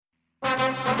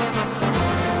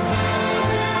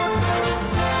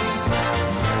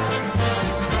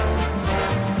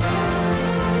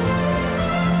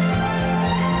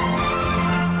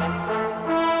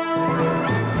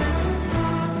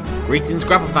Greetings,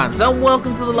 Grapple fans, and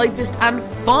welcome to the latest and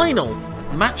final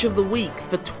match of the week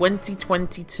for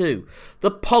 2022.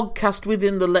 The podcast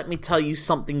within the Let Me Tell You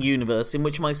Something universe, in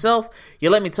which myself,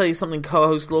 your Let Me Tell You Something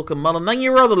co-host Lorcan Mullen, and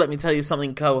your other Let Me Tell You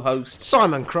Something co-host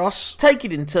Simon Cross, take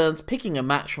it in turns, picking a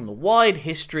match from the wide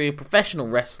history of professional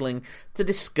wrestling to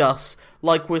discuss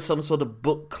like we're some sort of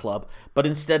book club, but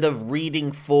instead of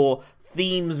reading for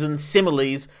themes and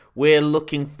similes, we're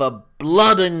looking for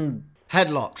blood and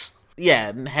headlocks. Yeah,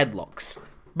 and headlocks.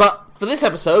 But for this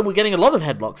episode, we're getting a lot of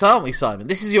headlocks, aren't we, Simon?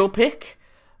 This is your pick,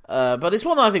 but it's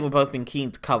one I think we've both been keen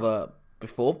to cover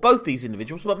before, both these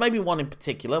individuals, but maybe one in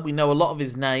particular. We know a lot of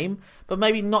his name, but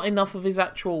maybe not enough of his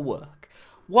actual work.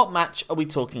 What match are we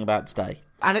talking about today?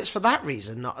 And it's for that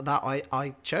reason that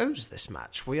I chose this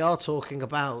match. We are talking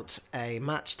about a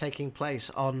match taking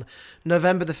place on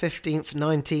November the 15th,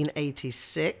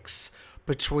 1986,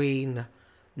 between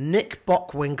Nick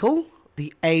Bockwinkel,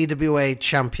 the AWA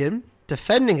champion,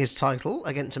 defending his title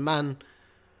against a man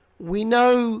we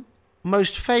know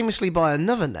most famously by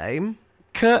another name,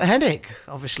 Curt Hennig,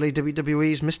 obviously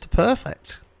WWE's Mr.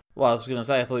 Perfect. Well, I was going to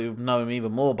say, I thought you would know him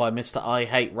even more by Mr. I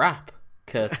Hate Rap,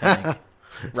 Curt Hennig.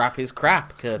 Rap is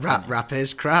crap, Curt Hennig. Rap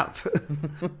is crap.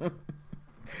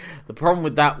 The problem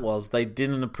with that was they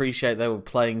didn't appreciate they were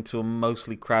playing to a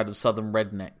mostly crowd of southern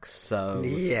rednecks, so...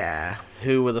 Yeah.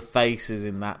 Who were the faces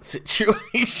in that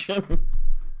situation?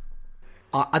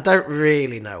 I don't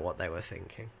really know what they were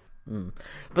thinking.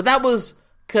 But that was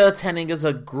Curt Hennig as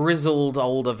a grizzled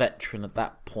older veteran at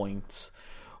that point,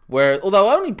 where,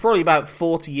 although only probably about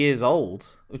 40 years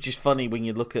old, which is funny when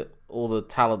you look at all the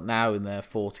talent now in their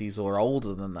 40s or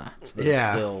older than that,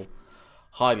 they're still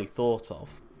highly thought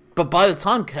of. But by the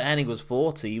time Curt Hennig was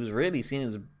 40, he was really seen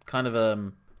as kind of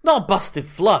not a busted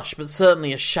flush, but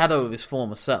certainly a shadow of his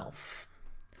former self.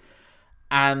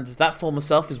 And that former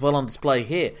self is well on display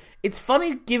here. It's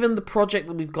funny, given the project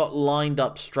that we've got lined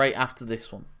up straight after this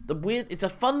one. It's a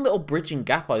fun little bridging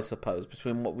gap, I suppose,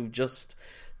 between what we've just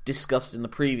discussed in the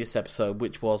previous episode,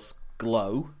 which was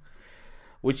Glow,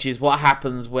 which is what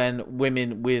happens when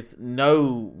women with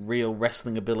no real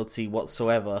wrestling ability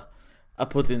whatsoever are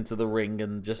put into the ring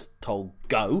and just told,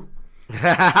 go.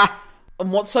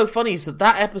 And what's so funny is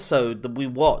that episode that we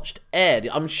watched aired,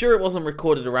 I'm sure it wasn't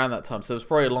recorded around that time, so there's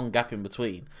probably a long gap in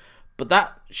between, but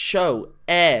that show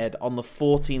aired on the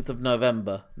 14th of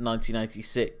November,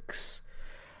 1986.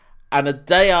 And a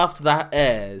day after that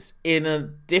airs, in a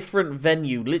different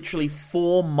venue, literally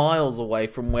 4 miles away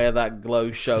from where that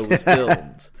Glow show was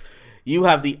filmed, you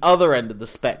have the other end of the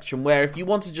spectrum, where if you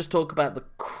want to just talk about the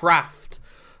craft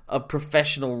of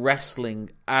professional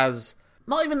wrestling as,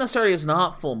 not even necessarily as an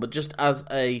art form, but just as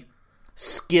a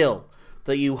skill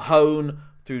that you hone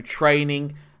through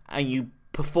training and you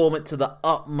perform it to the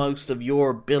utmost of your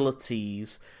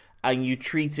abilities and you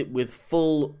treat it with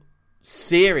full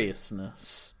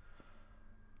seriousness.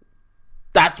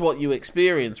 That's what you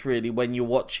experience, really, when you're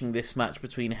watching this match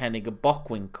between Hennig and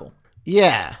Bockwinkel.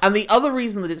 Yeah. And the other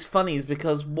reason that it's funny is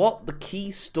because what the key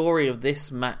story of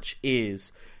this match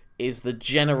is the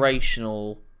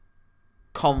generational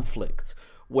conflict,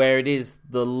 where it is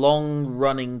the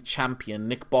long-running champion,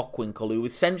 Nick Bockwinkel, who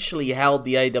essentially held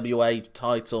the AWA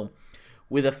title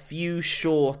with a few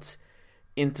short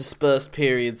interspersed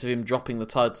periods of him dropping the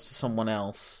title to someone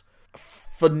else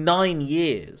for 9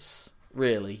 years,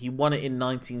 really. He won it in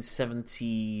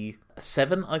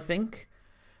 1977, I think,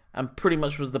 and pretty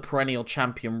much was the perennial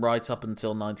champion right up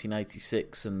until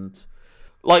 1986, and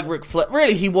like Ric Flair,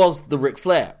 really, he was the Ric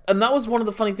Flair. And that was one of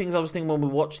the funny things I was thinking when we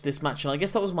watched this match, and I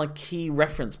guess that was my key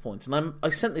reference point. And I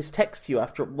sent this text to you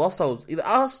after I was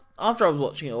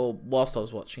watching it or whilst I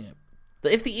was watching it,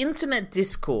 that if the internet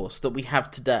discourse that we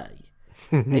have today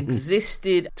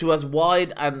existed to as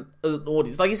wide an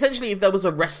audience, like essentially if there was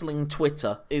a wrestling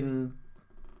Twitter in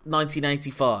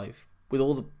 1985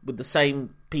 with the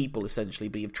same people essentially,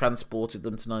 but you've transported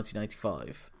them to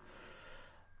 1985.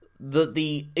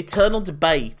 The eternal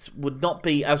debate would not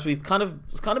be, as it's kind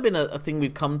of been a thing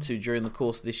we've come to during the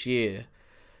course of this year,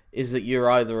 is that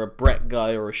you're either a Brett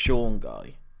guy or a Shawn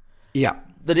guy. Yeah.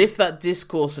 That if that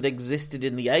discourse had existed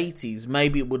in the 80s,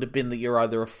 maybe it would have been that you're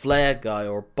either a Flair guy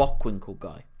or a Bockwinkel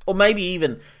guy. Or maybe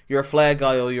even you're a Flair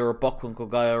guy or you're a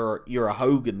Bockwinkel guy or you're a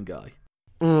Hogan guy.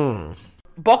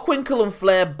 Bockwinkel and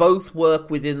Flair both work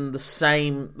within the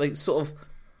same, they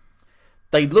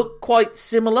look quite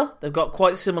similar. They've got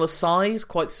quite similar size,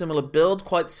 quite similar build,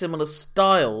 quite similar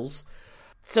styles.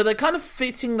 So they're kind of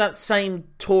fitting that same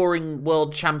touring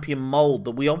world champion mold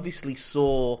that we obviously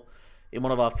saw in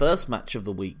one of our first match of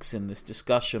the weeks in this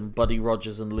discussion, Buddy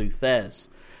Rogers and Lou Thesz.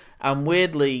 And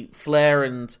weirdly, Flair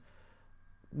and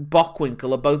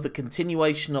Bockwinkel are both a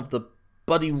continuation of the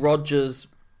Buddy Rogers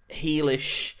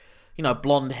heelish,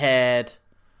 blonde-haired,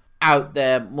 out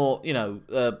there, more,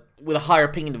 with a higher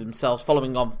opinion of themselves,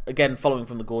 following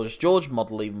from the Gorgeous George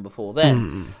model even before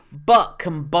then, but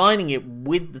combining it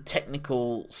with the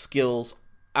technical skills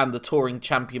and the touring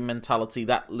champion mentality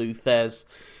that Lou Thesz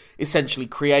essentially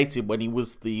created when he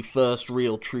was the first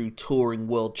real true touring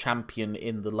world champion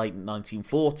in the late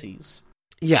 1940s.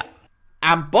 Yeah.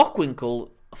 And Bockwinkel,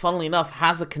 funnily enough,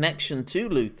 has a connection to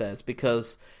Lou Thesz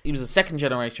because he was a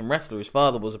second-generation wrestler. His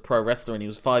father was a pro wrestler and he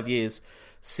was 5 years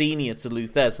senior to Lou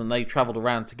Thesz, and they travelled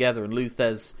around together, and Lou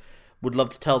Thesz would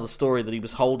love to tell the story that he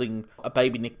was holding a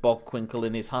baby Nick Bockwinkel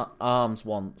in his arms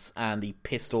once, and he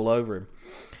pissed all over him.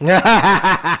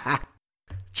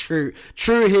 True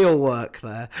heel work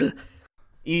there.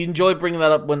 You enjoyed bringing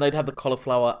that up when they'd have the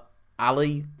Cauliflower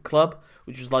Alley Club,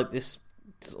 which was like this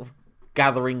sort of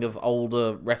gathering of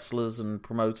older wrestlers and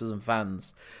promoters and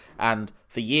fans, and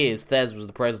for years Thesz was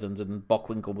the president and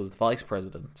Bockwinkel was the vice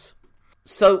president.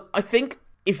 So I think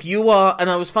if you are, and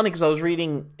it was funny because I was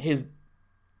reading his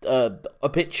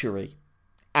obituary,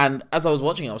 and as I was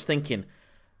watching it, I was thinking,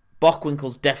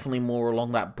 Bockwinkel's definitely more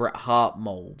along that Bret Hart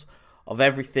mould of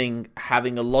everything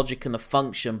having a logic and a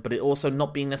function, but it also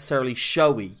not being necessarily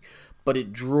showy, but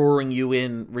it drawing you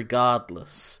in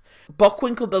regardless.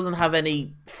 Bockwinkel doesn't have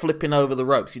any flipping over the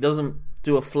ropes. He doesn't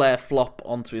do a flare flop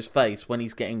onto his face when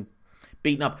he's getting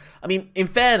beaten up. I mean, in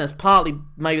fairness, partly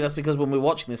maybe that's because when we're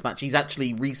watching this match, he's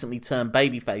actually recently turned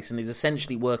babyface and is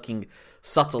essentially working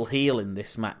subtle heel in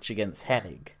this match against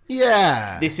Hennig.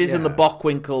 Yeah. This isn't the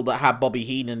Bockwinkel that had Bobby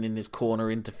Heenan in his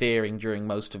corner interfering during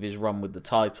most of his run with the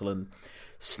title and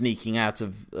sneaking out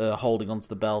of holding onto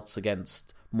the belts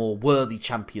against more worthy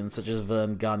champions such as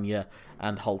Verne Gagne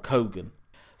and Hulk Hogan.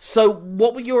 So,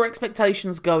 what were your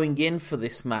expectations going in for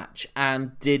this match,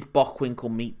 and did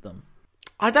Bockwinkel meet them?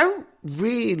 I don't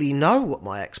really know what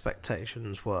my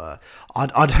expectations were.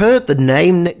 I'd heard the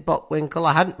name Nick Bockwinkel.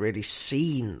 I hadn't really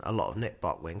seen a lot of Nick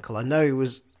Bockwinkel. I know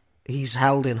he's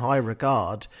held in high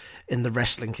regard in the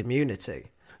wrestling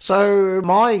community. So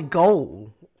my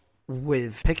goal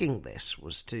with picking this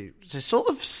was to sort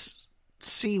of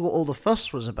see what all the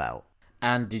fuss was about.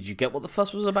 And did you get what the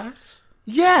fuss was about?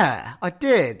 Yeah, I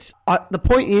did. The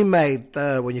point you made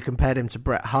when you compared him to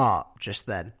Bret Hart just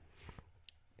then,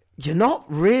 you're not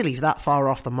really that far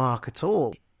off the mark at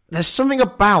all. There's something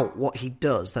about what he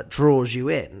does that draws you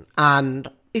in. And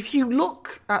if you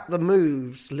look at the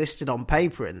moves listed on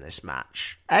paper in this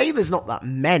match, A, there's not that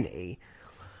many,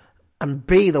 and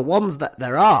B, the ones that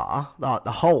there are, like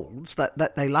the holds,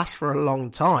 that they last for a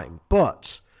long time.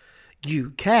 But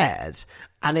you cared,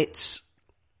 and it's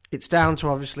down to,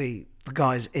 obviously, the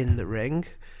guys in the ring.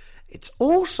 It's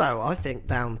also, I think,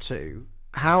 down to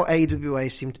how AWA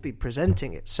seemed to be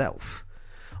presenting itself.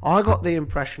 I got the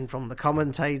impression from the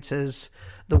commentators,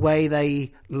 the way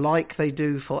they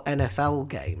do for NFL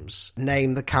games,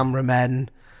 name the cameramen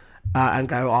and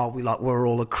go, we're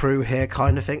all a crew here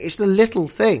kind of thing. It's the little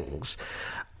things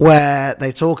where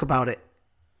they talk about it,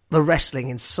 the wrestling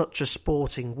in such a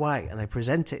sporting way, and they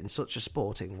present it in such a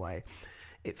sporting way.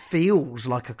 It feels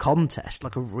like a contest,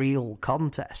 like a real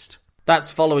contest.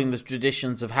 That's following the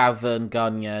traditions of how Verne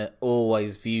Gagne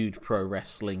always viewed pro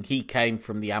wrestling. He came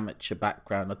from the amateur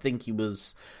background. I think he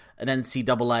was an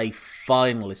NCAA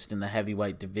finalist in the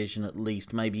heavyweight division at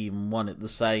least, maybe even won it, the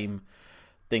same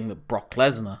thing that Brock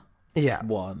Lesnar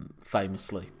won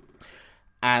famously.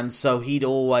 And so he'd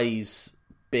always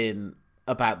been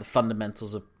about the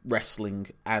fundamentals of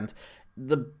wrestling, and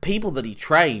the people that he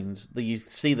trained, that you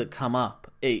see that come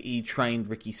up, he trained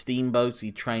Ricky Steamboat,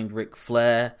 he trained Ric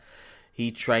Flair, he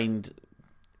trained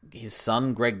his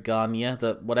son, Greg Gagne,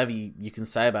 that whatever you can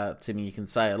say about him, you can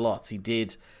say a lot. He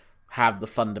did have the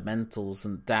fundamentals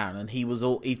and down, and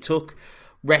he took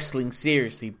wrestling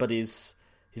seriously, but his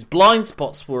blind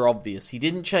spots were obvious. He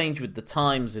didn't change with the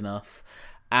times enough,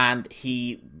 and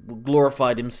he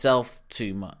glorified himself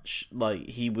too much. Like,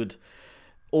 he would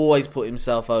always put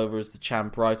himself over as the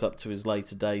champ right up to his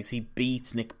later days. He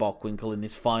beat Nick Bockwinkel in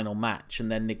his final match, and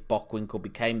then Nick Bockwinkel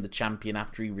became the champion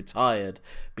after he retired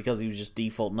because he was just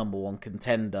default number one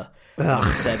contender. And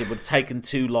he said it would have taken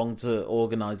too long to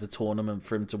organise a tournament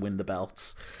for him to win the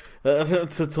belts.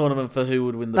 It's a tournament for who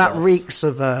would win the belts. That reeks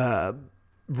of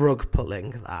rug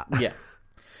pulling, that. Yeah.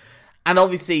 And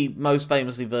obviously, most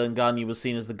famously, Verne Gagne was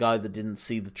seen as the guy that didn't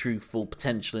see the true full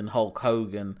potential in Hulk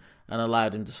Hogan and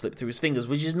allowed him to slip through his fingers,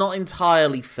 which is not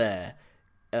entirely fair,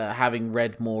 having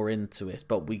read more into it.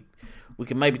 But we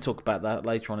can maybe talk about that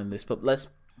later on in this, but let's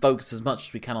focus as much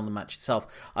as we can on the match itself.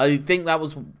 I think that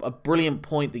was a brilliant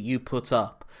point that you put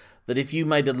up, that if you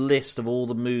made a list of all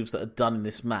the moves that are done in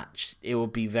this match, it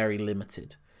would be very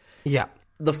limited. Yeah.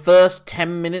 The first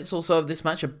 10 minutes or so of this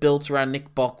match are built around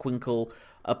Nick Bockwinkel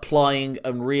applying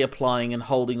and reapplying and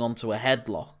holding onto a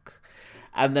headlock.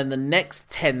 And then the next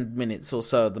 10 minutes or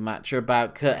so of the match are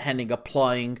about Curt Hennig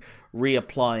applying,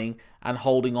 reapplying, and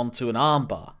holding onto an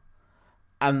armbar.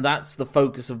 And that's the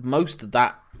focus of most of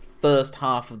that first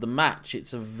half of the match.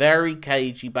 It's a very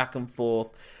cagey back and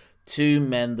forth. Two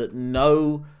men that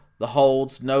know the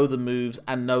holds, know the moves,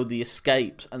 and know the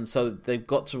escapes. And so they've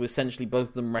got to essentially both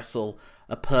of them wrestle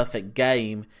a perfect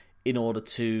game in order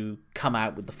to come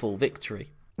out with the full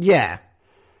victory. Yeah.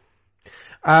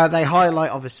 They highlight,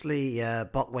 obviously,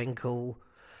 Bockwinkel.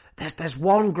 There's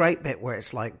one great bit where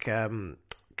it's like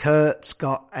Kurt's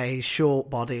got a short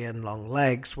body and long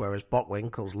legs, whereas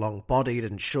Bockwinkel's long-bodied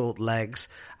and short legs,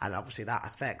 and obviously that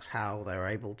affects how they're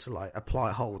able to like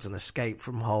apply holds and escape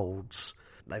from holds.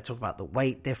 They talk about the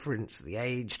weight difference, the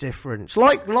age difference,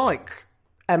 like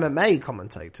MMA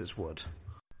commentators would.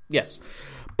 Yes.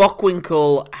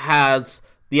 Bockwinkel has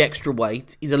the extra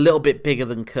weight. He's a little bit bigger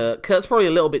than Kurt. Kurt's probably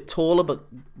a little bit taller, but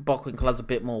Bockwinkel has a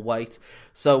bit more weight.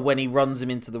 So when he runs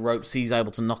him into the ropes, he's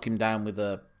able to knock him down with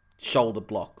a shoulder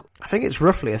block. I think it's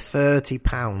roughly a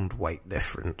 30-pound weight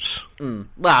difference. Well,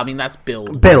 I mean, that's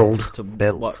build. Build.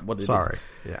 What it Sorry.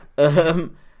 is. Yeah.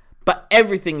 But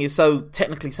everything is so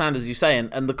technically sound, as you say,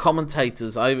 and the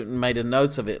commentators, I even made a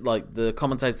note of it, like the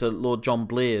commentator, Lord John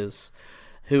Blears,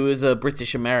 who is a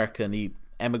British-American. He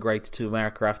emigrated to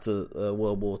America after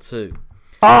World War II.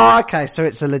 Oh, okay, so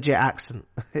it's a legit accent.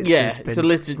 It's a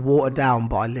legit... watered down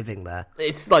by living there.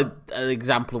 It's like an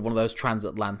example of one of those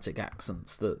transatlantic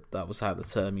accents. That was how the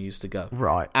term used to go.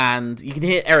 Right. And you can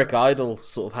hear Eric Idle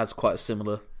sort of has quite a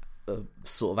similar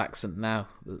sort of accent now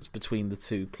that's between the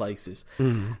two places.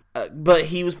 But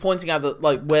he was pointing out that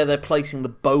like where they're placing the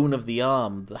bone of the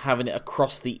arm, having it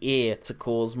across the ear to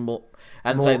cause more...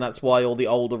 And saying that's why all the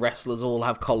older wrestlers all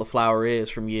have cauliflower ears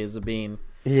from years of being...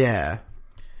 Yeah.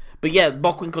 But yeah,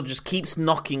 Bockwinkel just keeps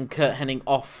knocking Curt Hennig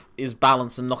off his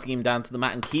balance and knocking him down to the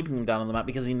mat and keeping him down on the mat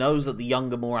because he knows that the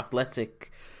younger, more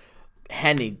athletic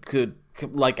Hennig could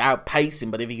like outpace him.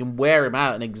 But if he can wear him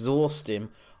out and exhaust him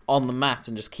on the mat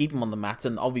and just keep him on the mat,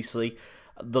 and obviously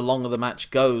the longer the match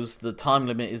goes, the time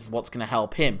limit is what's going to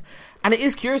help him. And it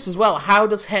is curious as well, how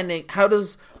does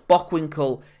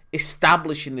Bockwinkel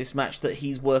establish in this match that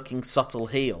he's working subtle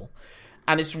heel?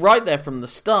 And it's right there from the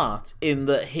start in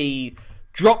that he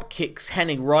drop kicks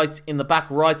Hennig right in the back,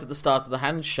 right at the start of the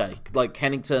handshake. Like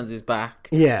Hennig turns his back,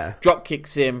 drop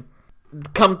kicks him,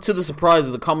 come to the surprise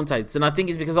of the commentators. And I think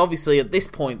it's because obviously at this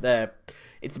point there,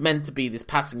 it's meant to be this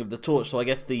passing of the torch. So I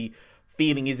guess the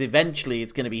feeling is eventually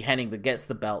it's going to be Hennig that gets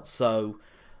the belt. So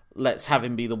let's have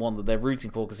him be the one that they're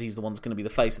rooting for because he's the one that's going to be the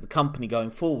face of the company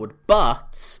going forward.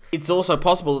 But it's also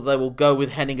possible that they will go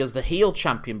with Hennig as the heel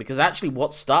champion because actually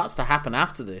what starts to happen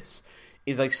after this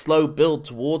is a slow build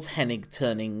towards Hennig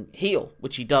turning heel,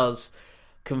 which he does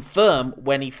confirm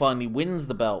when he finally wins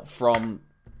the belt from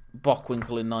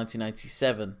Bockwinkel in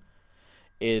 1987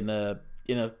 in a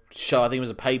show, I think it was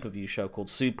a pay-per-view show called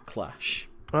Super Clash.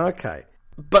 Okay.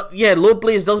 But yeah, Lord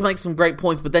Blears does make some great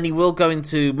points, but then he will go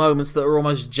into moments that are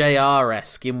almost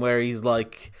JR-esque in where he's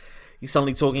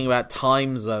suddenly talking about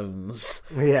time zones.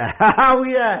 Yeah. Oh,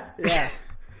 yeah. Yeah.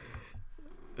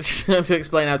 To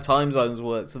explain how time zones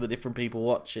work to the different people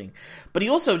watching. But he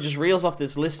also just reels off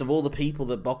this list of all the people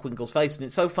that Bockwinkel's faced, and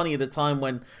it's so funny at a time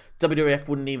when WWF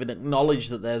wouldn't even acknowledge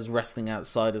that there's wrestling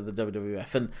outside of the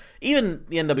WWF, and even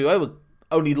the NWA would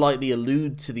only lightly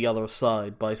allude to the other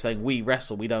side by saying, we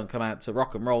wrestle, we don't come out to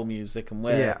rock and roll music and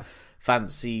wear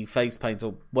fancy face paint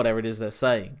or whatever it is they're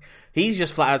saying. He's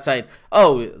just flat out saying,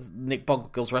 oh, Nick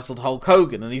Bockwinkel's wrestled Hulk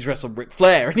Hogan, and he's wrestled Ric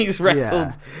Flair, and he's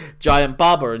wrestled Giant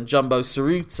Baba and Jumbo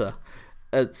Tsuruta,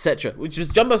 etc. Which was,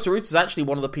 Jumbo Tsuruta is actually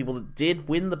one of the people that did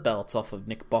win the belt off of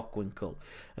Nick Bockwinkel.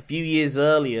 A few years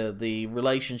earlier, the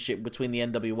relationship between the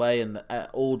NWA and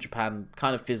All Japan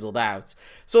kind of fizzled out.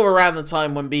 Sort of around the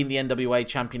time when being the NWA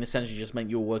champion essentially just meant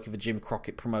you were working for Jim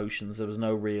Crockett Promotions. There was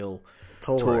no real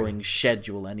touring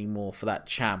schedule anymore for that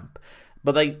champ.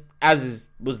 But they, was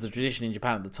the tradition in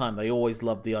Japan at the time, they always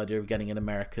loved the idea of getting an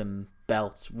American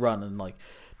belt run, and like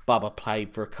Baba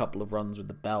played for a couple of runs with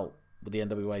the belt with the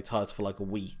NWA title for like a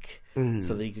week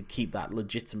so that he could keep that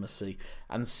legitimacy.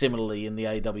 And similarly in the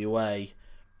AWA,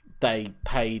 they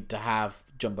paid to have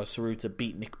Jumbo Tsuruta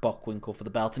beat Nick Bockwinkel for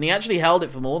the belt, and he actually held it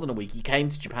for more than a week. He came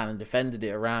to Japan and defended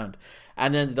it around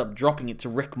and ended up dropping it to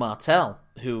Rick Martel,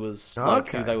 who was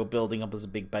who they were building up as a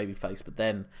big babyface, but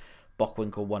then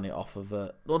Bockwinkel won it off of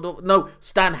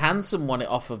Stan Hansen won it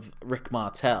off of Rick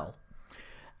Martel,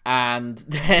 And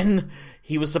then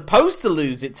he was supposed to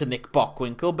lose it to Nick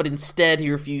Bockwinkel, but instead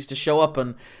he refused to show up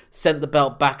and sent the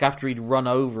belt back after he'd run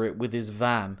over it with his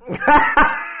van.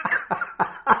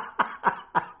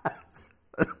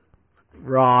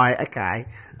 Right, okay.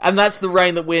 And that's the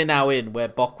reign that we're now in, where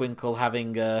Bockwinkel,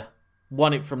 having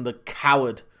won it from the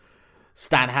coward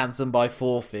Stan Hansen by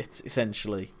forfeit,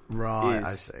 essentially. Right, I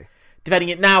see. Defending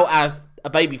it now as a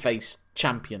babyface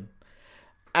champion.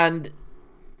 And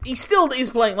he still is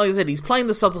playing, like I said, he's playing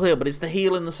the subtle heel, but it's the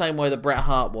heel in the same way that Bret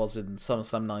Hart was in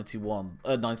SummerSlam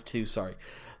 92,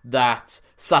 that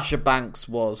Sasha Banks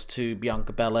was to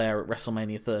Bianca Belair at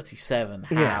WrestleMania 37,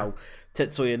 how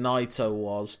Tetsuya Naito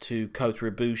was to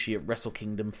Kota Ibushi at Wrestle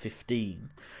Kingdom 15,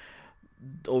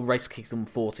 or Race Kingdom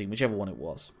 14, whichever one it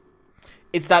was.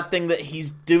 It's that thing that he's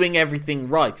doing everything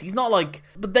right. He's not like...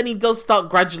 But then he does start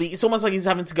gradually... It's almost like he's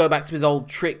having to go back to his old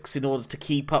tricks in order to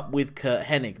keep up with Curt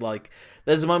Hennig. Like,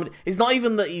 there's a moment... It's not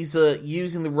even that he's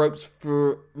using the ropes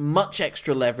for much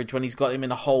extra leverage when he's got him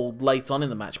in a hold late on in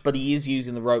the match, but he is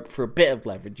using the rope for a bit of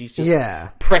leverage. He's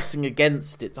just pressing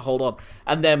against it to hold on.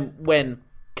 And then when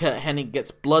Curt Hennig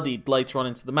gets bloodied later on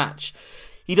into the match,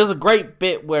 he does a great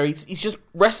bit where he's just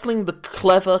wrestling the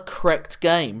clever, correct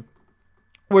game,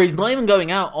 where he's not even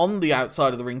going out on the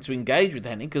outside of the ring to engage with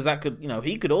Hennig, because that could,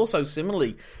 he could also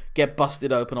similarly get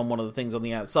busted open on one of the things on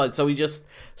the outside. So he just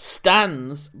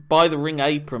stands by the ring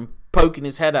apron, poking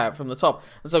his head out from the top.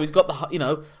 And so he's got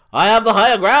the, I have the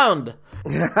higher ground.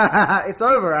 It's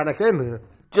over, Anakin.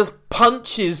 Just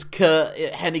punches Curt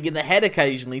Hennig in the head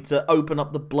occasionally to open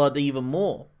up the blood even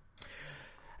more.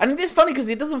 And it is funny because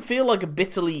it doesn't feel like a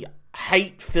bitterly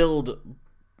hate-filled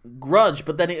grudge,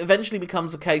 but then it eventually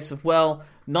becomes a case of, well,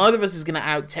 neither of us is going to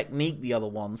out-technique the other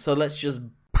one, so let's just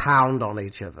pound on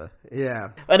each other. Yeah.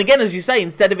 And again, as you say,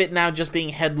 instead of it now just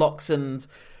being headlocks and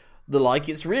the like,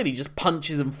 it's really just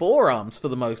punches and forearms for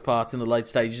the most part in the late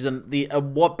stages, and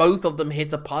what both of them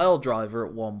hit a pile driver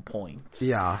at one point.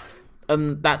 Yeah.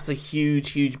 And that's a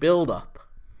huge build-up.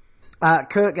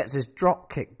 Curt gets his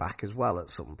drop kick back as well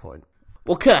at some point.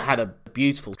 Well, Curt had a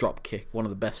beautiful drop kick, one of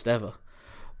the best ever.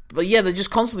 But yeah, they're just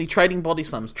constantly trading body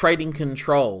slams, trading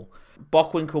control.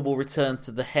 Bockwinkel will return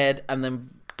to the head and then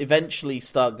eventually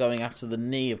start going after the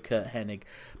knee of Curt Hennig.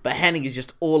 But Hennig is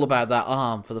just all about that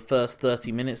arm for the first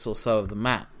 30 minutes or so of the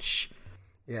match.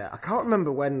 Yeah, I can't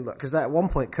remember when, because at one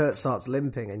point Curt starts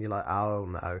limping and you're like, oh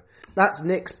no. That's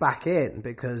Nick's back in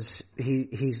because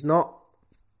he's not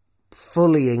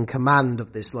fully in command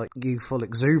of this youthful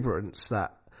exuberance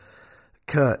that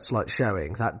Kurt's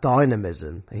showing, that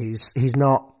dynamism. He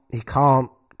can't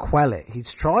quell it.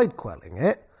 He's tried quelling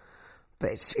it,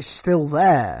 but it's still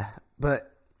there.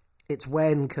 But it's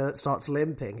when Curt starts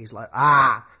limping, he's like,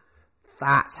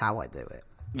 that's how I do it.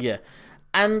 Yeah.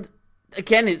 And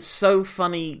again, it's so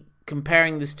funny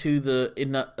comparing this to the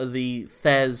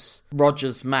Thez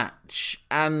Rogers match,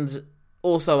 and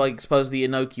also, I suppose, the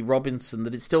Inoki Robinson,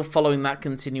 that it's still following that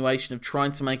continuation of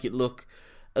trying to make it look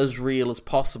as real as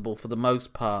possible for the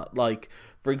most part. Like,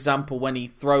 for example, when he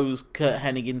throws Curt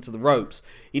Hennig into the ropes,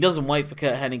 he doesn't wait for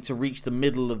Curt Hennig to reach the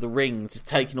middle of the ring to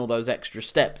take in all those extra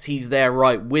steps. He's there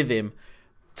right with him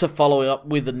to follow up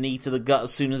with a knee to the gut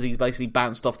as soon as he's basically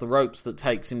bounced off the ropes that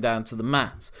takes him down to the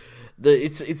mat.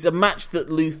 It's a match that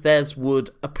Lou Thesz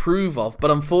would approve of,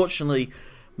 but unfortunately,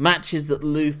 matches that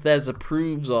Lou Thesz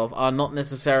approves of are not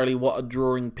necessarily what are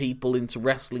drawing people into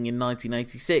wrestling in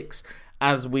 1986,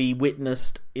 as we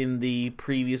witnessed in the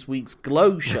previous week's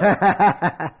Glow show.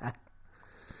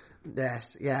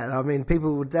 Yes, yeah, I mean,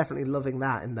 people were definitely loving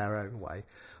that in their own way.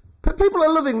 But people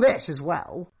are loving this as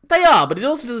well. They are, but it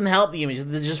also doesn't help the image.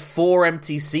 There's just 4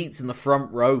 empty seats in the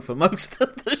front row for most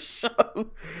of the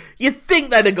show. You'd think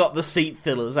they'd have got the seat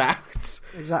fillers out.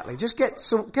 Exactly. Just get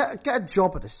a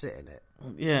jobber to sit in it.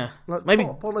 Yeah. Maybe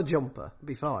put on a jumper. It'd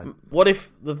be fine. What if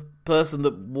the person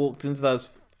that walked into those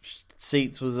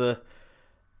seats was a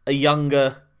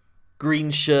younger,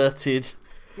 green-shirted...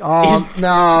 Oh,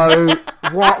 no.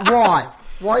 Why?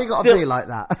 Why you got to be like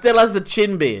that? Still has the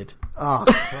chin beard. Oh,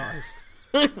 Christ.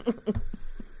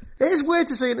 It is weird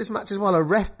to see in this match as well a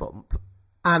ref bump,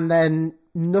 and then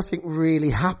nothing really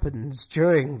happens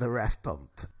during the ref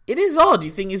bump. It is odd.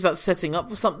 You think, is that setting up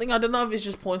for something? I don't know if it's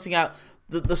just pointing out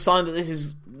the sign that this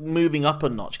is moving up a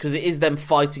notch, because it is them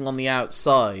fighting on the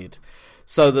outside.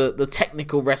 So the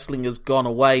technical wrestling has gone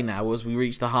away now as we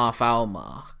reach the half-hour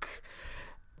mark.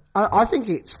 I think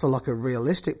it's for a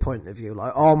realistic point of view.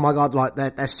 Oh my God,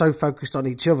 they're so focused on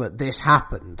each other. This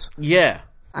happened. Yeah.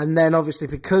 And then obviously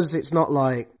because it's not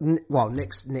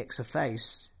Nick's a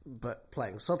face, but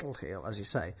playing subtle heel, as you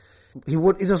say. He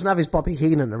doesn't have his Bobby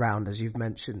Heenan around, as you've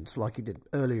mentioned, like he did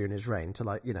earlier in his reign, to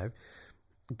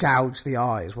gouge the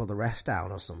eyes while the ref's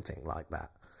down or something like that.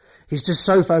 He's just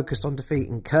so focused on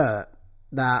defeating Kurt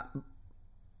that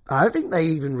I don't think they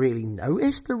even really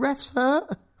noticed the ref's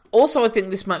hurt. Also, I think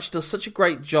this match does such a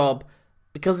great job,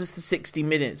 because it's the 60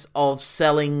 minutes, of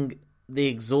selling the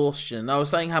exhaustion. I was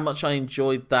saying how much I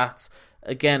enjoyed that,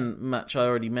 again, match I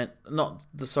already meant, not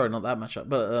that match,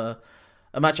 but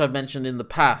a match I've mentioned in the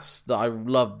past, that I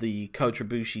loved, the Kota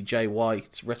Ibushi Jay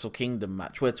White Wrestle Kingdom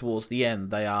match, where towards the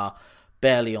end they are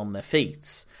barely on their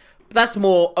feet. But that's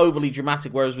more overly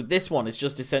dramatic, whereas with this one, it's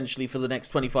just essentially for the next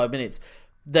 25 minutes,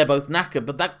 they're both knackered.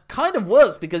 But that kind of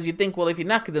works, because you'd think, well, if you're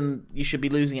knackered, then you should be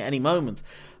losing at any moment.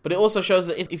 But it also shows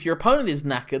that if your opponent is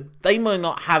knackered, they might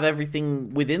not have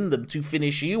everything within them to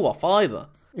finish you off either.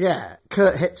 Yeah,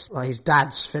 Kurt hits his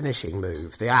dad's finishing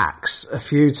move, the axe, a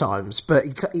few times, but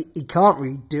he can't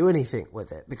really do anything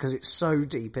with it because it's so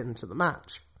deep into the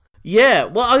match. Yeah,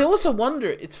 well, I also wonder,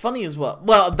 it's funny as well.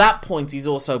 Well, at that point, he's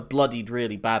also bloodied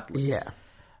really badly. Yeah.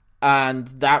 And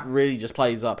that really just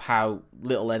plays up how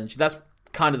little energy. That's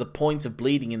kind of the point of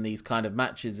bleeding in these kind of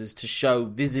matches, is to show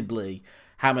visibly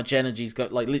how much energy's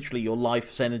got, like literally your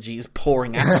life's energy is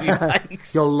pouring out of your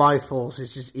face. Your life force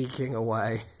is just eking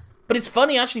away. But it's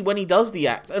funny, actually, when he does the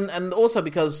axe, and also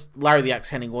because Larry the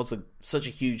Axe Hennig was such a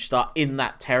huge star in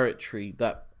that territory,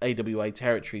 that AWA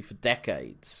territory, for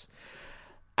decades.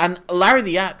 And Larry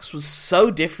the Axe was so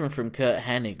different from Curt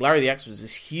Hennig. Larry the Axe was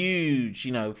this huge,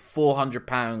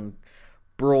 400-pound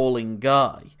brawling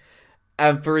guy.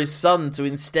 And for his son to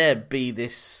instead be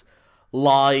this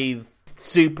lithe,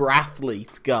 super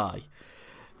athlete guy,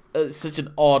 it's such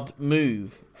an odd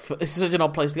move. It's such an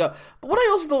odd place to go. But what I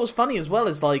also thought was funny as well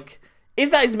is,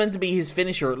 if that is meant to be his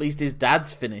finisher, or at least his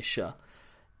dad's finisher,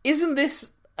 isn't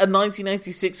this a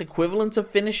 1986 equivalent of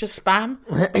finisher spam?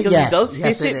 Because he does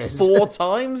hit it 4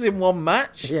 times in one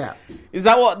match? Yeah. Is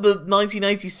that what the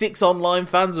 1986 online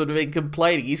fans would have been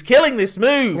complaining? He's killing this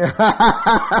move!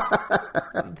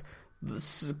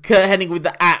 Curt Hennig with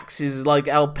the axe is like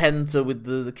Al Penta with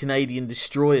the Canadian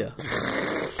Destroyer.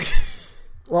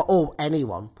 Well, or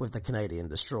anyone with the Canadian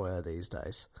Destroyer these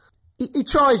days. He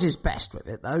tries his best with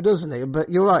it, though, doesn't he? But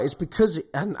you're right, it's because...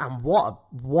 And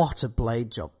what a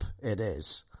blade job it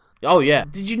is. Oh, yeah.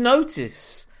 Did you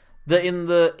notice that in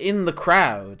the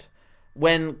crowd,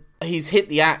 when he's hit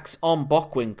the axe on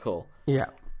Bockwinkel,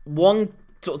 one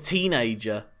sort of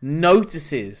teenager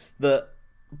notices that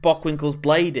Bockwinkel's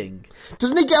blading.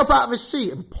 Doesn't he get up out of his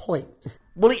seat and point?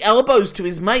 Well, he elbows to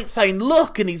his mate saying,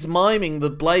 "Look," and he's miming the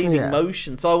blading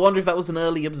motion. So I wonder if that was an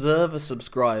early Observer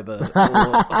subscriber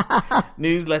or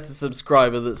newsletter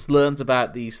subscriber that's learnt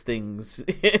about these things.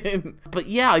 But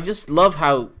yeah, I just love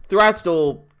how throughout it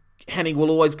all, Hennig will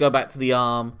always go back to the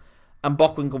arm, and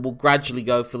Bockwinkel will gradually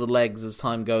go for the legs as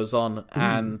time goes on.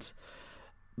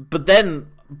 But then,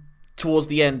 towards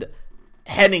the end,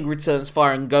 Hennig returns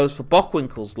fire and goes for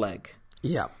Bockwinkel's leg.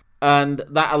 Yeah. And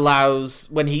that allows,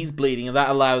 when he's bleeding, and that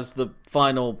allows the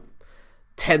final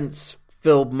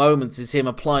tense-filled moments is him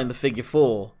applying the figure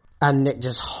 4. And Nick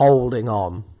just holding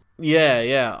on.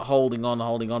 Yeah, holding on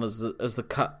as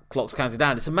the clock's counted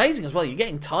down. It's amazing as well. You're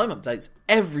getting time updates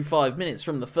every 5 minutes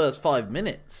from the first 5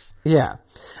 minutes. Yeah.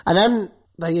 And then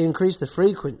they increase the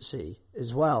frequency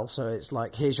as well. So it's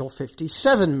like, here's your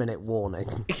 57-minute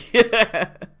warning.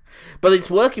 Yeah. But it's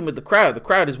working with the crowd. The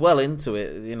crowd is well into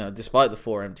it, despite the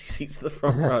 4 empty seats at the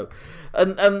front row.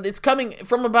 And it's coming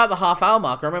from about the half-hour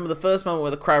mark. I remember the first moment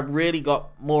where the crowd really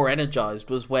got more energized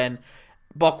was when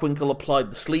Bockwinkel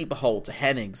applied the sleeper hold to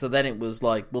Hennig. So then it was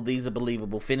like, well, these are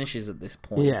believable finishes at this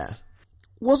point. Yeah.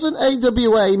 Wasn't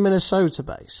AWA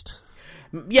Minnesota-based?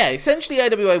 Yeah, essentially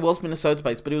AWA was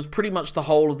Minnesota-based, but it was pretty much the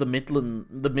whole of the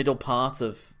middle part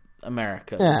of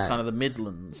America. Yeah. It was kind of the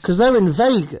Midlands. Because they're in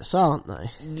Vegas, aren't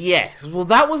they? Yes. Well,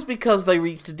 that was because they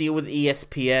reached a deal with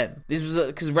ESPN. This was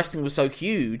because wrestling was so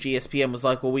huge, ESPN was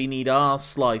like, well, we need our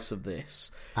slice of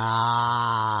this.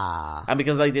 And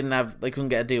because they couldn't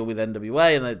get a deal with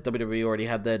NWA, and the WWE already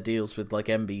had their deals with like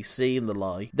NBC and the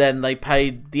like, then they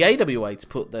paid the AWA to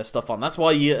put their stuff on. That's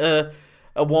why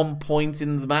at one point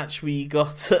in the match, we got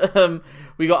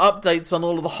updates on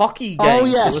all of the hockey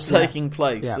games that were taking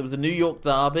place. Yeah. There was a New York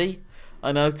derby,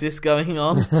 I noticed, going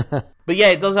on. But yeah,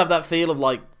 it does have that feel of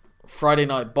like Friday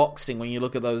Night Boxing when you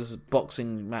look at those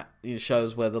boxing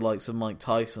shows where the likes of Mike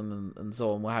Tyson and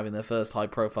so on were having their first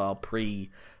high-profile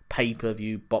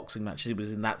pre-pay-per-view boxing matches. It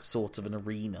was in that sort of an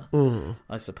arena,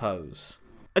 I suppose.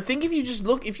 I think if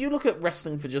you look at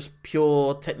wrestling for just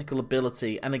pure technical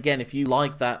ability, and again, if you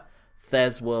like that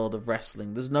Thez world of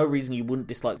wrestling, there's no reason you wouldn't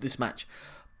dislike this match.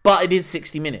 But it is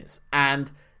 60 minutes,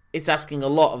 and it's asking a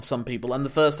lot of some people. And the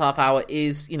first half hour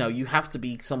is, you have to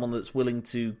be someone that's willing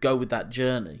to go with that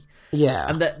journey. Yeah.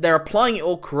 And they're applying it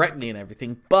all correctly and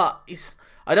everything, but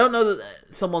I don't know that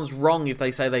someone's wrong if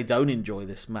they say they don't enjoy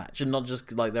this match, and not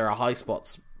just like they're a high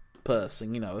spots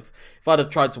person. If I'd have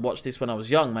tried to watch this when I was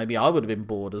young, maybe I would have been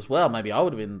bored as well. Maybe I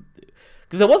would have been...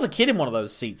 Because there was a kid in one of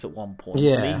those seats at one point.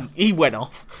 Yeah. And he went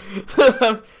off.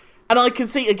 And I can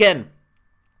see, again,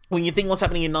 when you think what's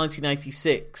happening in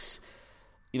 1986,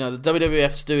 the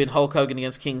WWF's doing Hulk Hogan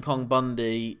against King Kong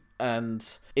Bundy,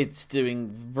 and it's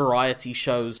doing variety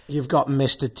shows. You've got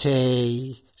Mr.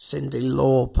 T, Cyndi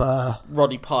Lauper,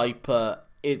 Roddy Piper.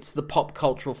 It's the pop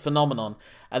cultural phenomenon.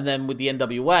 And then with the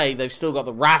NWA, they've still got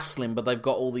the wrestling, but they've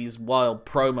got all these wild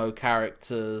promo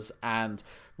characters and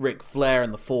Ric Flair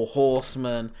and the Four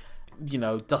Horsemen,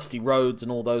 Dusty Rhodes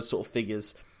and all those sort of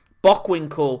figures.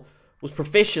 Bockwinkel was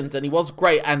proficient and he was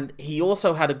great, and he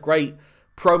also had a great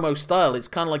promo style. It's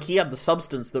kind of like he had the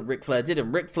substance that Ric Flair did,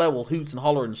 and Ric Flair will hoot and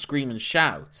holler and scream and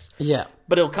shout. Yeah.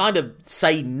 But he'll kind of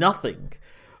say nothing.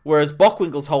 Whereas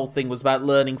Bockwinkel's whole thing was about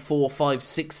learning 4, 5,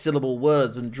 6 syllable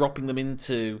words and dropping them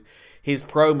into his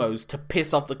promos to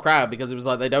piss off the crowd, because it was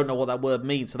like they don't know what that word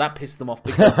means, so that pissed them off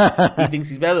because he thinks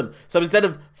he's better than them. So instead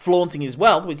of flaunting his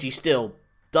wealth, which he still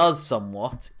does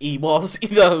somewhat, he was,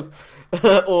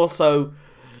 also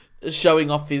showing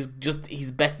off he's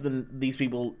better than these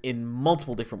people in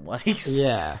multiple different ways.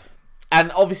 Yeah.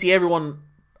 And obviously everyone,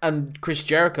 and Chris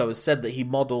Jericho has said that he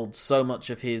modelled so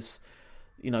much of his,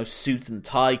 suit and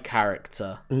tie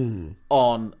character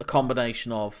on a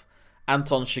combination of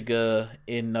Anton Chigurh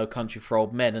in No Country for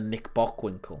Old Men and Nick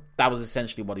Bockwinkel. That was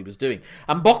essentially what he was doing.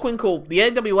 And Bockwinkel, the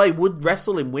AWA would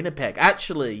wrestle in Winnipeg.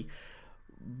 Actually,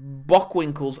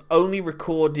 Bockwinkel's only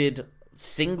recorded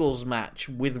singles match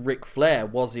with Ric Flair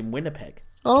was in Winnipeg.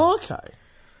 Oh, okay.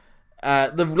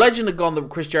 The legend had gone that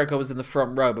Chris Jericho was in the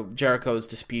front row, but Jericho has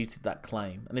disputed that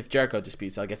claim. And if Jericho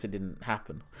disputes it, I guess it didn't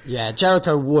happen. Yeah,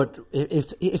 Jericho would,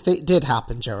 if it did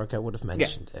happen, Jericho would have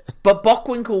mentioned it. But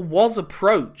Bockwinkel was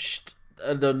approached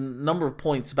at a number of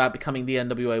points about becoming the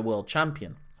NWA World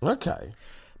Champion. Okay.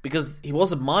 Because he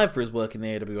was admired for his work in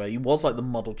the AWA. He was like the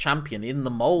model champion in the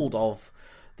mould of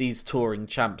these touring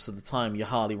champs at the time, your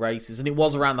Harley Races. And it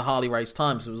was around the Harley Race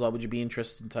time, so it was like, would you be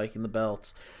interested in taking the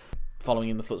belt? Following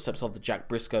in the footsteps of the Jack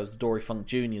Briscoes, the Dory Funk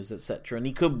Juniors, etc. And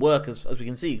he could work, as we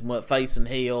can see, he can work face and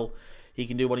heel. He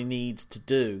can do what he needs to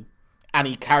do. And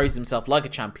he carries himself like a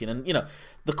champion. And, one of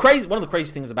the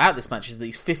crazy things about this match is that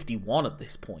he's 51 at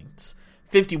this point.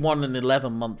 51 and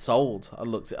 11 months old. I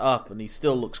looked it up, and he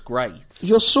still looks great.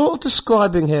 You're sort of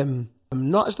describing him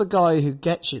not as the guy who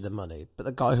gets you the money, but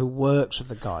the guy who works with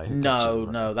the guy who gets you the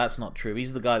money. No, that's not true.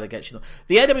 He's the guy that gets you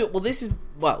the AWA.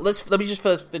 Let me just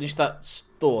first finish that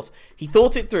thought. He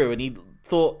thought it through, and he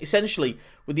thought, essentially,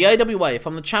 with the AWA, if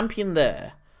I'm the champion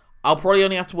there, I'll probably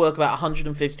only have to work about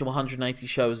 150 to 180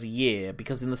 shows a year,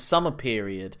 because in the summer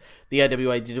period, the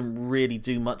AWA didn't really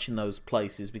do much in those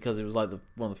places, because it was like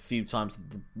one of the few times that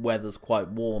the weather's quite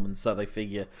warm, and so they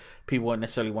figure people won't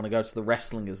necessarily want to go to the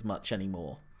wrestling as much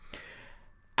anymore.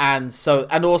 And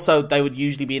also they would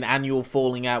usually be an annual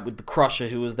falling out with the Crusher,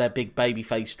 who was their big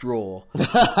babyface draw.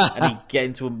 And he'd get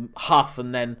into a huff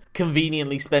and then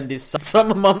conveniently spend his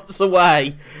summer months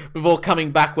away before coming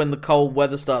back when the cold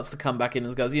weather starts to come back in,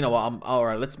 and goes, you know what,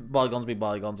 alright, let's bygones be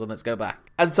bygones and let's go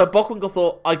back. And so Bockwinkel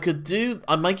thought,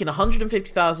 I'm making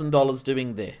 $150,000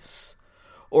 doing this,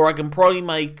 or I can probably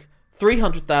make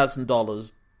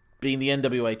 $300,000 being the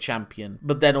NWA champion,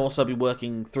 but then also be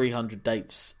working 300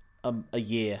 dates a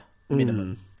year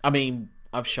minimum. I mean,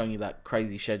 I've shown you that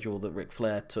crazy schedule that Ric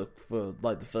Flair took for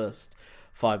like the first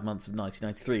 5 months of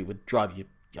 1993. Would drive you,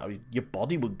 your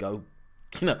body would go.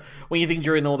 When you think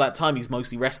during all that time he's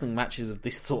mostly wrestling matches of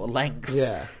this sort of length.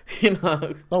 Yeah.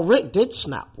 Well, Rick did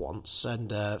snap once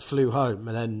and flew home,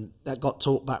 and then that got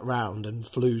talked back round and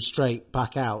flew straight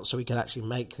back out so he could actually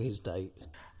make his date.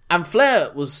 And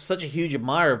Flair was such a huge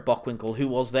admirer of Bockwinkel, who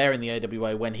was there in the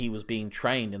AWA when he was being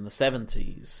trained in the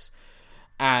 70s,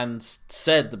 and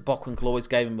said that Bockwinkel always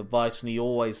gave him advice, and he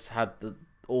always had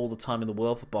all the time in the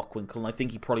world for Bockwinkel. And I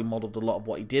think he probably modelled a lot of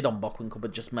what he did on Bockwinkel,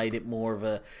 but just made it more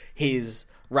of his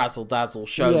razzle-dazzle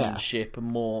showmanship and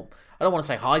more, I don't want to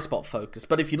say high spot focus,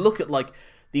 but if you look at like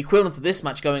the equivalent of this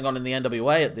match going on in the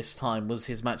NWA at this time was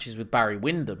his matches with Barry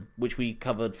Windham, which we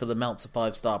covered for the Meltzer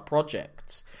 5-Star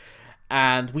Project.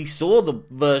 And we saw the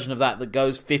version of that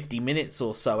goes 50 minutes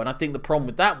or so. And I think the problem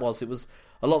with that was, it was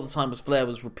a lot of the time was Flair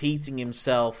was repeating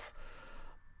himself,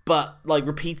 but like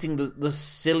repeating the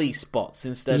silly spots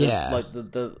instead of like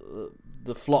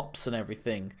the flops and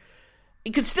everything.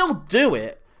 He could still do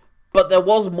it, but there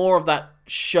was more of that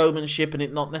showmanship and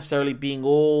it not necessarily being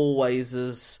always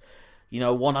as,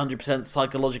 100%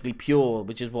 psychologically pure,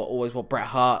 which is what Bret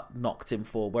Hart knocked him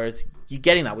for. Whereas you're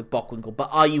getting that with Bockwinkel, but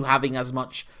are you having as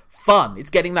much fun? It's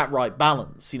getting that right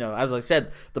balance. As I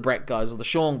said, the Bret guys or the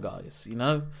Shawn guys,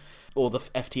 or the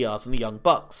FTRs and the Young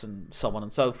Bucks and so on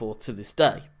and so forth to this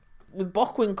day. With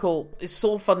Bockwinkel, it's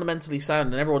all fundamentally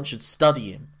sound and everyone should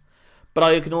study him. But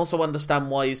I can also understand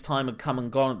why his time had come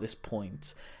and gone at this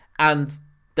point. And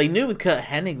they knew with Curt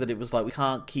Hennig that it was like, we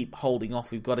can't keep holding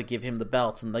off, we've got to give him the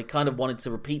belt. And they kind of wanted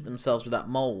to repeat themselves with that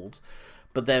mould.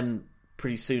 But then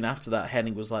pretty soon after that,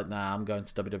 Hennig was like, nah, I'm going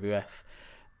to WWF.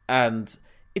 And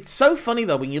it's so funny,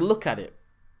 though, when you look at it.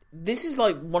 This is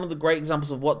like one of the great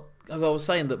examples of what, as I was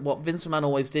saying, that what Vince McMahon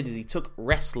always did is he took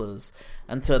wrestlers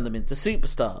and turned them into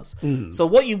superstars. So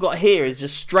what you've got here is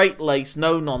just straight-laced,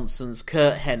 no-nonsense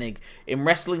Curt Hennig in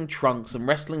wrestling trunks and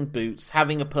wrestling boots,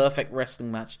 having a perfect wrestling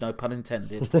match, no pun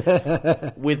intended,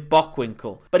 with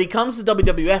Bockwinkel. But he comes to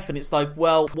WWF and it's like,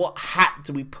 well, what hat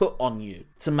do we put on you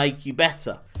to make you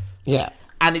better? Yeah.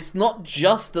 And it's not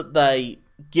just that they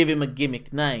give him a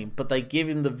gimmick name, but they give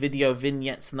him the video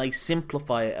vignettes and they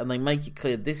simplify it and they make it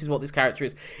clear this is what this character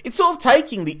is. It's sort of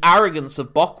taking the arrogance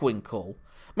of Bockwinkel.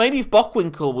 Maybe if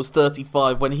Bockwinkel was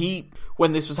 35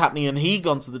 when this was happening and he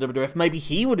gone to the WWF, maybe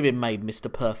he would have been made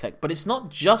Mr. Perfect. But it's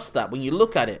not just that when you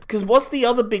look at it. Because what's the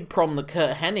other big problem that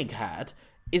Curt Hennig had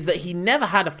is that he never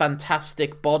had a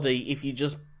fantastic body if you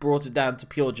just brought it down to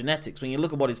pure genetics. When you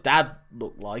look at what his dad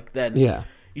looked like, then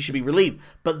you should be relieved.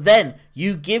 But then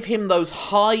you give him those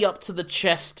high up to the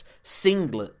chest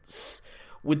singlets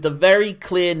with the very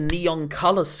clear neon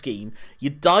colour scheme. You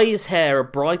dye his hair a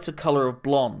brighter colour of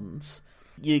blondes.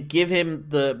 You give him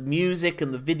the music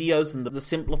and the videos and the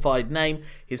simplified name.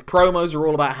 His promos are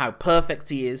all about how perfect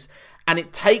he is. And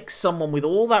it takes someone with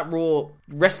all that raw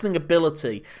wrestling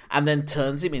ability and then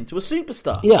turns him into a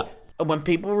superstar. Yeah. And when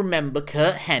people remember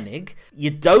Curt Hennig,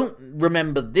 you don't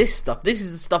remember this stuff. This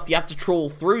is the stuff you have to trawl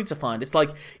through to find. It's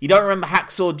like you don't remember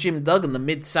Hacksaw Jim Duggan, the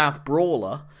Mid-South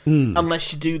Brawler,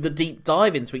 unless you do the deep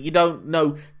dive into it. You don't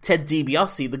know Ted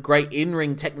DiBiase, the great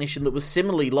in-ring technician that was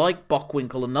similarly like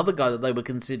Bockwinkel, another guy that they were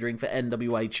considering for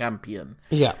NWA champion.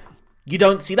 Yeah. You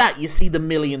don't see that. You see the $1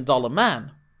 Million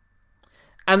Man.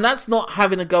 And that's not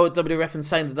having a go at WWF and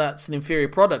saying that that's an inferior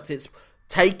product. It's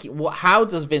how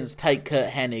does Vince take Curt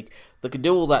Hennig that can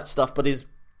do all that stuff but is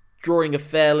drawing a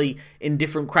fairly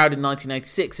indifferent crowd in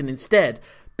 1986 and instead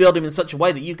build him in such a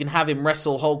way that you can have him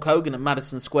wrestle Hulk Hogan at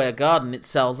Madison Square Garden, it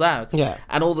sells out. Yeah.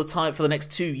 And all the time for the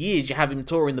next 2 years you have him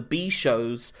touring the B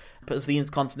shows as the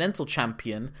Intercontinental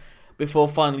Champion before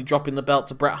finally dropping the belt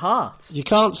to Bret Hart. You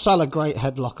can't sell a great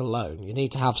headlock alone. You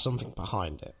need to have something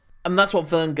behind it. And that's what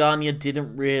Vern Gagne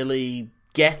didn't really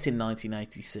get in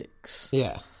 1986.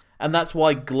 Yeah. And that's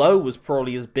why Glow was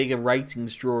probably as big a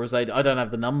ratings draw as I don't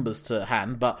have the numbers to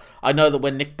hand, but I know that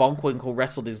when Nick Bockwinkel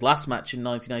wrestled his last match in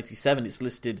 1987, it's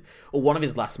listed, or one of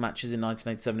his last matches in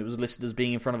 1987, it was listed as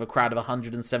being in front of a crowd of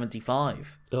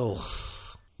 175. Oh,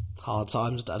 hard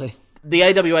times, Daddy. The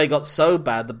AWA got so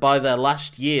bad that by their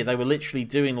last year, they were literally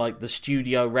doing like the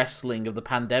studio wrestling of the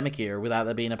pandemic era without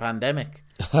there being a pandemic.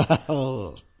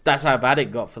 That's how bad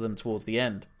it got for them towards the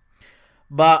end.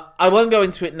 But I won't go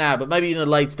into it now, but maybe in a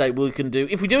later date we can do...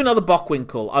 If we do another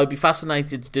Bockwinkel, I would be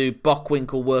fascinated to do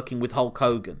Bockwinkel working with Hulk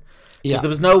Hogan. Because there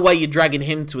was no way you're dragging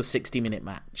him to a 60-minute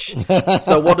match.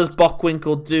 So what does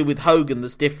Bockwinkel do with Hogan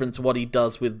that's different to what he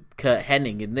does with Curt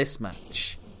Hennig in this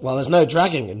match? Well, there's no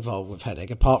dragging involved with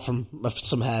Hennig, apart from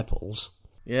some hair pulls.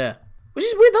 Yeah. Which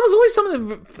is weird. That was always something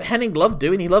that Hennig loved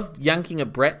doing. He loved yanking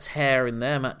at Bret's hair in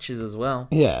their matches as well.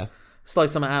 Yeah. It's like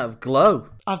something out of Glow.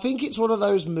 I think it's one of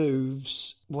those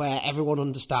moves where everyone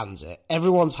understands it.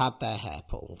 Everyone's had their hair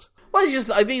pulled. Well, it's just,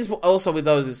 I think it's also with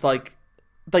those, it's like,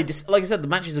 like I said, the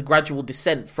match is a gradual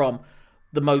descent from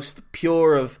the most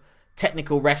pure of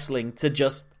technical wrestling to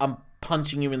just, I'm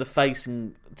punching you in the face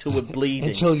until we're bleeding.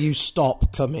 Until you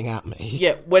stop coming at me.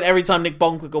 Yeah, when every time Nick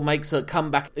Bockwinkel makes a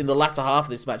comeback in the latter half of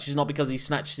this match, it's not because he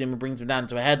snatches him and brings him down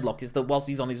to a headlock, it's that whilst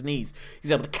he's on his knees,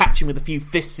 he's able to catch him with a few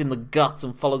fists in the gut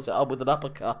and follows it up with an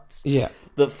uppercut. Yeah.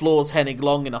 That floors Hennig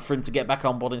long enough for him to get back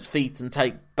on his feet and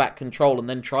take back control and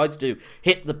then try to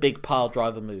hit the big pile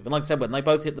driver move. And like I said, when they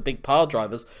both hit the big pile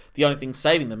drivers, the only thing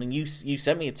saving them, and you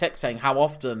sent me a text saying how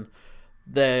often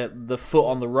the foot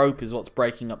on the rope is what's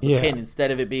breaking up the pin,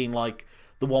 instead of it being like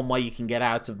the one way you can get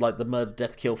out of like the murder,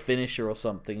 death, kill finisher or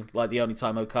something. Like the only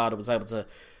time Okada was able to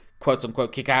quote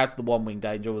unquote kick out of the one wing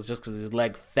danger was just because his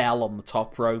leg fell on the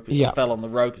top rope. It fell on the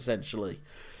rope essentially.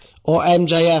 Or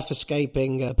MJF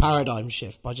escaping a paradigm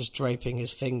shift by just draping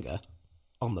his finger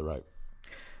on the rope.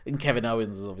 And Kevin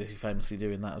Owens is obviously famously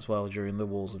doing that as well during the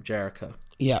Walls of Jericho.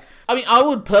 Yeah. I mean, I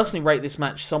would personally rate this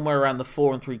match somewhere around the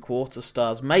 4 3/4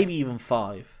 stars, maybe even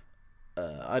 5.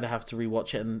 I'd have to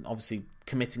rewatch it, and obviously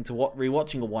committing to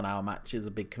rewatching a 1 hour match is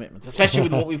a big commitment, especially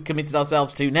with what we've committed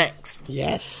ourselves to next.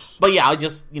 Yes. But yeah, I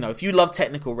just, if you love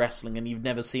technical wrestling and you've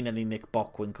never seen any Nick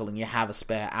Bockwinkel and you have a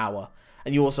spare hour,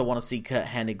 and you also want to see Kurt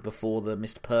Hennig before the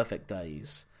Mr. Perfect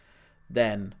days,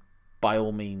 then by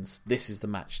all means, this is the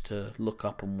match to look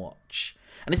up and watch.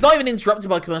 And it's not even interrupted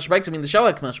by commercial breaks. I mean, the show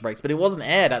had commercial breaks, but it wasn't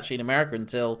aired actually in America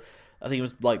until, I think it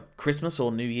was like Christmas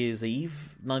or New Year's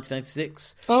Eve,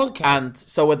 1986. Okay. And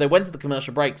so when they went to the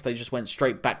commercial breaks, they just went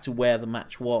straight back to where the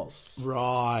match was.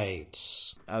 Right.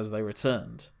 As they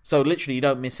returned. So literally, you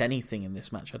don't miss anything in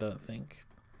this match, I don't think.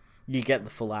 You get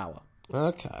the full hour.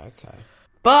 Okay.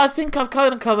 But I think I've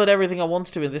kind of covered everything I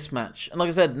wanted to in this match. And like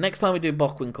I said, next time we do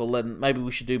Bockwinkel, then maybe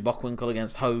we should do Bockwinkel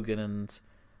against Hogan and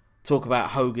talk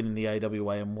about Hogan in the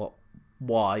AWA and what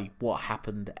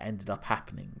happened ended up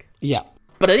happening. Yeah.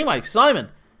 But anyway, Simon,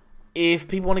 if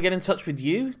people want to get in touch with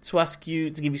you to ask you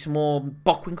to give you some more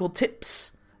Bockwinkel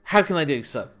tips, how can they do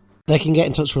so? They can get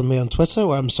in touch with me on Twitter,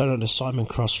 where I'm so known as Simon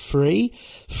Cross Free.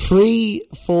 Free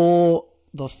for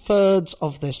the thirds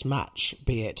of this match,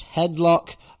 be it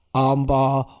headlock,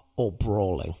 armbar, or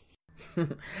brawling.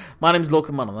 My name's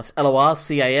Lorcan Mullen. That's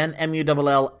Lorcan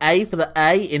Mulla for the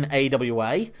A in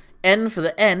AWA, N for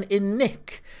the N in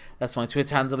Nick. That's my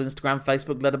Twitter handle, Instagram,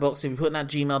 Facebook, Letterboxd. If you put in at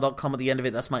gmail.com at the end of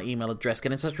it, that's my email address.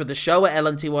 Get in touch with the show at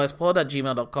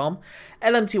lmtyspod@gmail.com.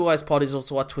 lmtyspod is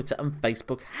also our Twitter and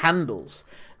Facebook handles.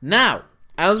 Now,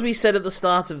 as we said at the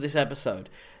start of this episode,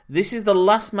 this is the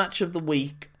last match of the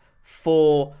week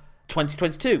for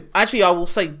 2022. Actually, I will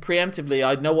say preemptively,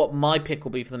 I know what my pick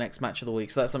will be for the next match of the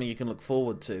week, so that's something you can look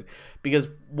forward to. Because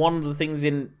one of the things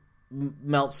in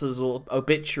Meltzer's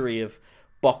obituary of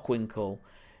Bockwinkel,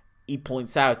 he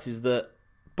points out, is that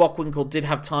Bockwinkel did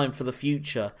have time for the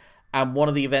future, and one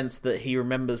of the events that he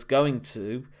remembers going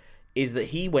to is that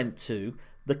he went to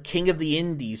the King of the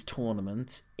Indies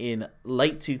tournament in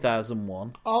late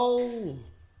 2001. Oh.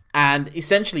 And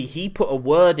essentially, he put a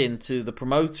word into the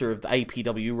promoter of the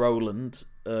APW,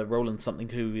 Roland something,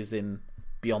 who is in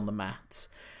Beyond the Mat,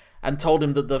 and told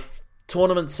him that the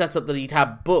tournament setup that he'd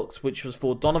had booked, which was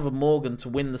for Donovan Morgan to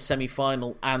win the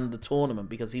semi-final and the tournament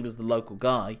because he was the local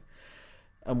guy,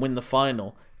 and win the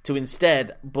final, to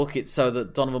instead book it so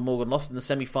that Donovan Morgan lost in the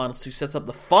semi-finals to set up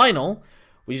the final,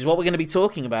 which is what we're going to be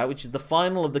talking about, which is the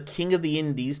final of the King of the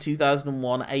Indies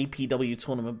 2001 APW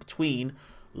tournament between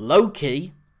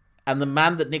Low-Ki and the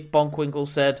man that Nick Bockwinkel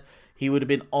said he would have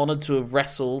been honoured to have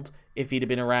wrestled if he'd have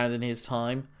been around in his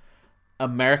time,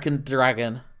 American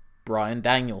Dragon Bryan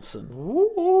Danielson.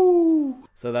 Ooh.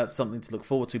 So that's something to look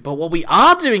forward to. But what we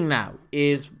are doing now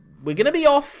is we're going to be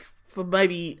off for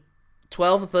maybe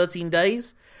 12 or 13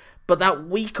 days, but that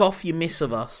week off you miss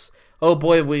of us, oh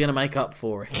boy, are we going to make up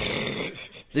for it.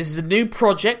 This is a new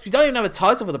project. We don't even have a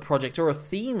title for the project or a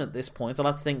theme at this point. I'll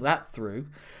have to think that through.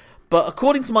 But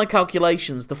according to my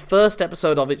calculations, the first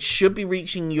episode of it should be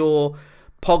reaching your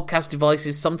podcast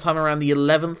devices sometime around the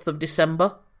 11th of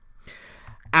December.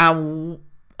 And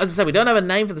as I said, we don't have a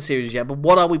name for the series yet, but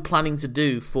what are we planning to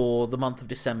do for the month of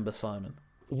December, Simon?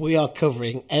 We are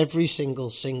covering every single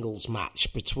singles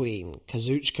match between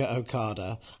Kazuchika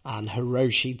Okada and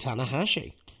Hiroshi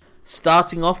Tanahashi.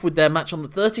 Starting off with their match on the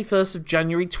 31st of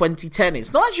January 2010.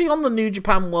 It's not actually on the New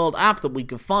Japan World app that we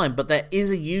can find, but there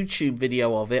is a YouTube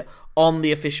video of it on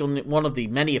the official, one of the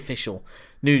many official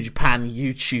New Japan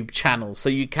YouTube channels, so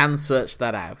you can search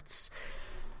that out.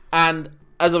 And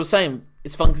as I was saying,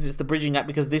 it's fun because it's the bridging app,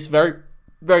 because this very,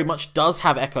 very much does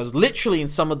have echoes, literally in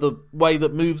some of the way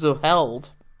that moves are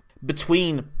held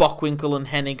between Bockwinkel and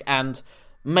Hennig, and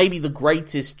maybe the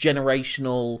greatest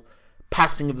generational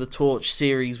passing of the torch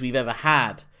series we've ever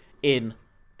had in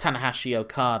Tanahashi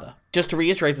Okada. Just to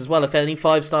reiterate as well, if any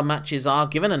 5-star matches are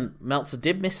given, and Meltzer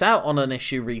did miss out on an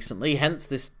issue recently, hence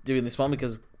doing this one,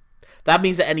 because that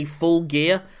means that any Full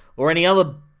Gear or any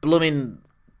other blooming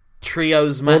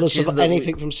trios matches... Or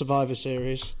anything from Survivor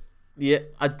Series. Yeah,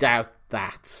 I doubt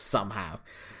that somehow.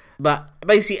 But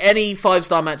basically, any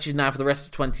 5-star matches now for the rest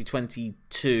of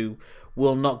 2022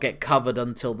 will not get covered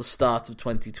until the start of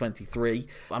 2023.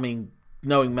 I mean,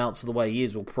 knowing Meltzer the way he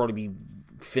is, we'll probably be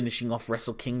finishing off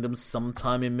Wrestle Kingdom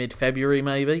sometime in mid-February,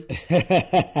 maybe.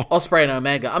 Ospreay and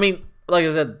Omega. I mean, like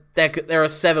I said, there are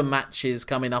 7 matches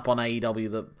coming up on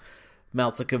AEW that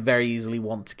Meltzer could very easily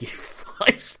want to give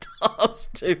 5 stars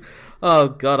to. Oh,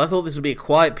 God, I thought this would be a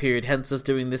quiet period, hence us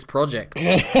doing this project.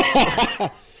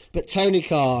 But Tony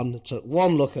Khan took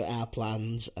one look at our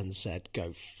plans and said,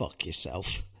 go fuck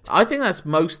yourself. I think that's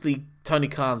mostly Tony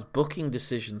Khan's booking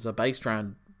decisions are based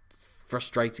around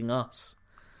frustrating us.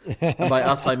 And by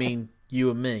us, I mean you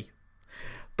and me.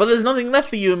 But there's nothing left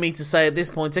for you and me to say at this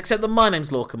point, except that my name's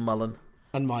Lorcan Mullen.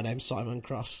 And my name's Simon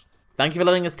Cross. Thank you for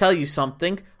letting us tell you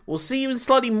something. We'll see you in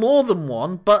slightly more than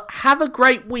one, but have a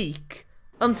great week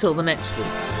until the next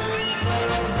week.